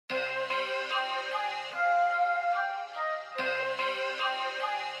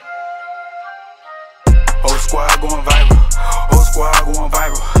squad going viral. Whole squad going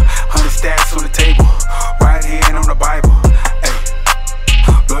viral. 100 stacks on the table. Right hand on the Bible. Hey,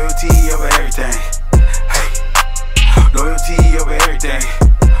 loyalty over everything. Hey, loyalty over everything.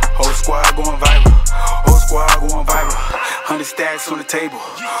 Whole squad going viral. Whole squad going viral. 100 stacks on the table.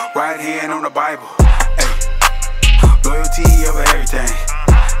 Right hand on the Bible. Hey, loyalty over everything.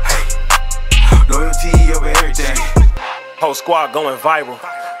 Hey, loyalty over everything. Whole squad going viral.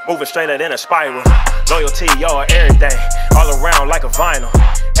 Moving straighter than a spiral. Loyalty over everything. All around like a vinyl.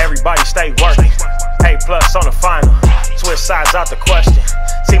 Everybody stay working. A+ on the final. Switch sides out the question.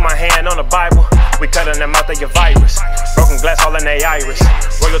 See my hand on the Bible. We cutting them out of your virus. Broken glass all in their iris.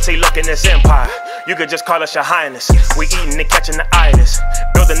 Royalty looking this empire. You could just call us your highness. We eating and catching the itis.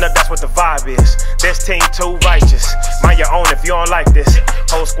 Building up, that's what the vibe is. This team too righteous. Mind your own if you don't like this.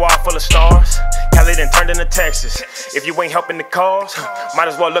 Whole squad full of stars. Cali done turned into Texas. If you ain't helping the cause, might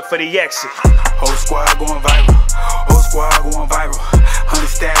as well look for the exit. Whole squad going viral. Whole squad going viral. 100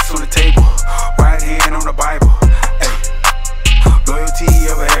 stacks on the table. Right hand on the Bible. Hey, loyalty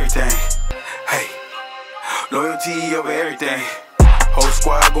over everything. Hey, loyalty over everything. Whole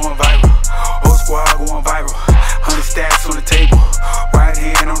squad going viral. Whole squad going viral. 100 stacks on the table. Right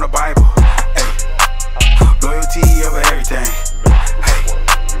hand on the Bible. Hey, loyalty over everything. Hey,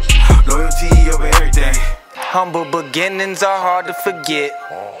 loyalty over everything. Humble beginnings are hard to forget.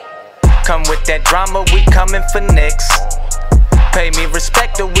 Come with that drama, we coming for next. Pay me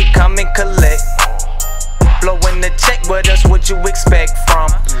respect or we come and collect. Blowing the check, what else would you expect from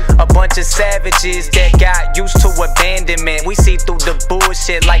a bunch of savages that got used to abandonment? We see through the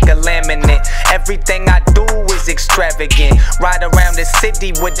bullshit like a laminate. Everything I do is extravagant. Ride around the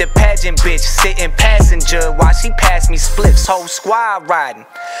city with the pageant bitch, sitting passenger while she pass me spliffs. Whole squad riding.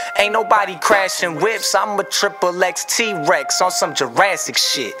 Ain't nobody crashing whips. I'm a XXX T-Rex on some Jurassic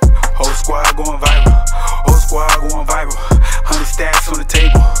shit. Whole squad going viral. Whole squad going viral. 100 stacks on the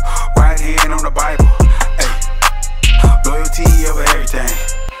table. Right hand on the Bible. Hey, loyalty over everything.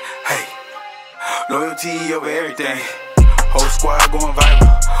 Hey, loyalty over everything. Whole squad going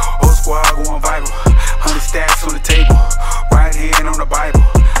viral. Whole squad going viral. 100 stacks on the table. Right hand on the Bible.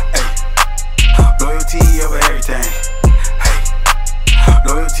 Hey, loyalty over everything. Hey,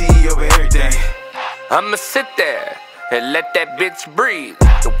 loyalty over everything. I'ma sit there and let that bitch breathe.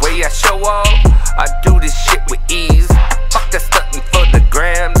 The way I show off, I do this shit with ease. Fuck that stuntin' for the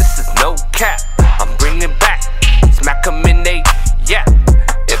gram, this is no cap. I'm bringing back, smack 'em in they yap.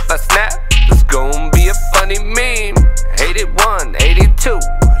 If I snap, it's gon' be a funny meme. 81, 82,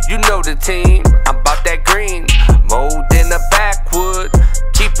 you know the team. I'm about that green, mold in a backwood.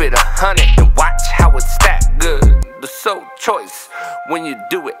 Keep it 100 and watch how it stack good. The sole choice when you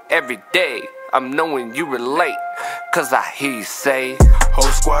do it every day. I'm knowing you relate, cause I hear you say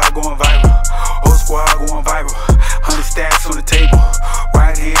whole squad going viral. Whole squad going viral. 100 stacks on the table.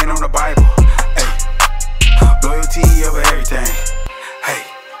 Right hand on the Bible. Hey, loyalty over everything. Hey,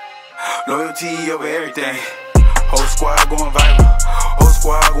 loyalty over everything. Whole squad going viral. Whole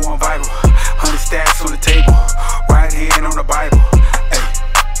squad going viral. 100 stacks on the table. Right hand on the Bible.